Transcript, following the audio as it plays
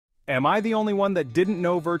Am I the only one that didn't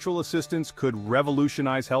know virtual assistants could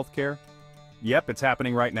revolutionize healthcare? Yep, it's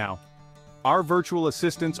happening right now. Our virtual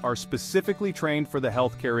assistants are specifically trained for the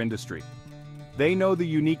healthcare industry. They know the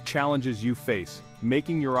unique challenges you face,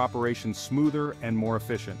 making your operations smoother and more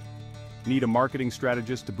efficient. Need a marketing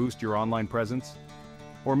strategist to boost your online presence?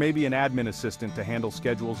 Or maybe an admin assistant to handle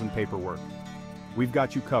schedules and paperwork? We've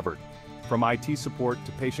got you covered. From IT support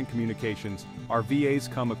to patient communications, our VAs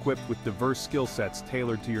come equipped with diverse skill sets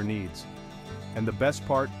tailored to your needs. And the best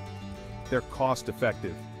part? They're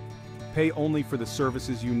cost-effective. Pay only for the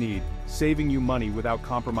services you need, saving you money without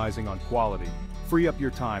compromising on quality. Free up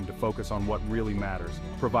your time to focus on what really matters,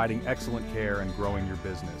 providing excellent care and growing your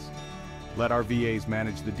business. Let our VAs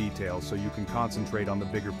manage the details so you can concentrate on the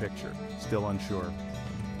bigger picture. Still unsure?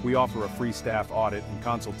 We offer a free staff audit and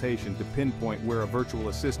consultation to pinpoint where a virtual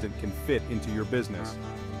assistant can fit into your business.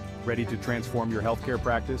 Ready to transform your healthcare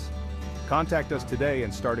practice? Contact us today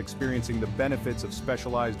and start experiencing the benefits of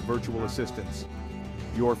specialized virtual assistants.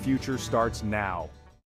 Your future starts now.